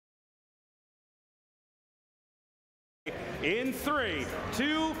in 3,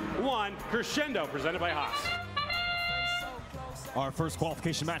 2, 1, Crescendo, presented by Haas. Our first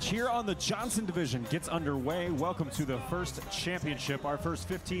qualification match here on the Johnson division gets underway. Welcome to the first championship. Our first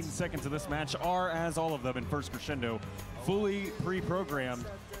 15 seconds of this match are, as all of them in first Crescendo, fully pre-programmed.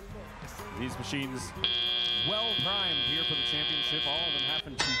 These machines well primed here for the championship. All of them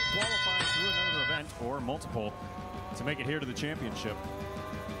happen to qualify through another event or multiple to make it here to the championship.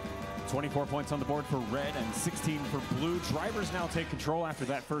 24 points on the board for red and 16 for blue. Drivers now take control after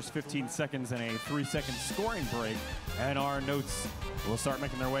that first 15 seconds and a 3-second scoring break. And our notes will start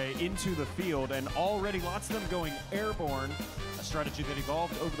making their way into the field, and already lots of them going airborne, a strategy that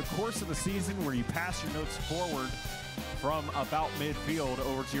evolved over the course of the season where you pass your notes forward from about midfield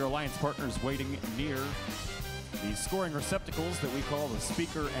over to your alliance partners waiting near the scoring receptacles that we call the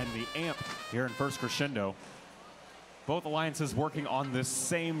speaker and the amp here in first Crescendo. Both alliances working on this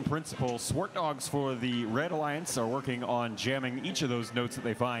same principle. Swart Dogs for the Red Alliance are working on jamming each of those notes that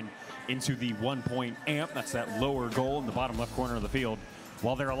they find into the 1-point amp. That's that lower goal in the bottom left corner of the field.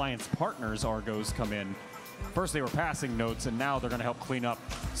 While their alliance partners, Argos, come in. First they were passing notes, and now they're going to help clean up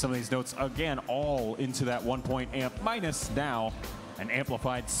some of these notes again, all into that 1-point amp, minus now an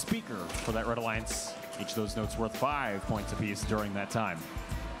amplified speaker for that Red Alliance. Each of those notes worth 5 points apiece during that time.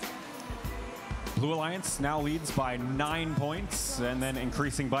 Blue Alliance now leads by 9 points, and then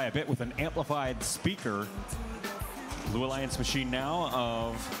increasing by a bit with an amplified speaker. Blue Alliance machine now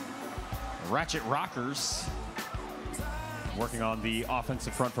of Ratchet Rockers working on the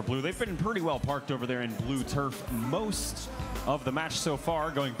offensive front for blue. They've been pretty well parked over there in blue turf most of the match so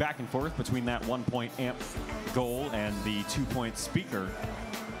far, going back and forth between that 1-point amp goal and the 2-point speaker.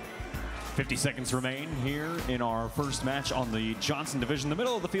 50 seconds remain here in our first match on the Johnson division. The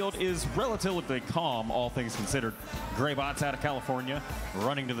middle of the field is relatively calm, all things considered. Greybots out of California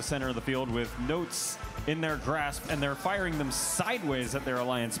running to the center of the field with notes in their grasp, and they're firing them sideways at their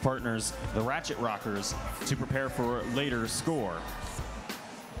alliance partners, the Ratchet Rockers, to prepare for later score.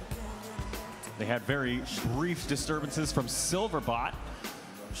 They had very brief disturbances from Silverbot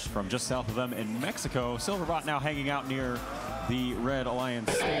from just south of them in Mexico. Silverbot now hanging out near the Red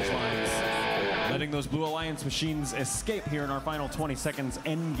Alliance stage lines, letting those Blue Alliance machines escape here in our final 20 seconds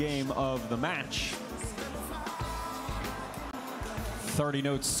end game of the match. 30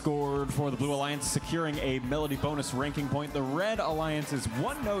 notes scored for the Blue Alliance, securing a melody bonus ranking point. The Red Alliance is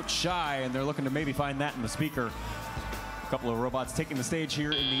 1 note shy, and they're looking to maybe find that in the speaker. A couple of robots taking the stage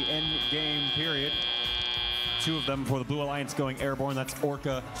here in the end game period. 2 of them for the Blue Alliance going airborne. That's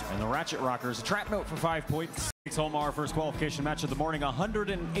Orca and the Ratchet Rockers. A trap note for 5 points. Takes home our first qualification match of the morning.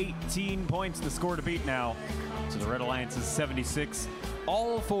 118 points the score to beat now. So the Red Alliance is 76.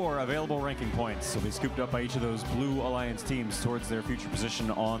 All 4 available ranking points will be scooped up by each of those Blue Alliance teams towards their future position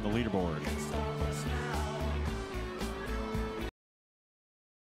on the leaderboard.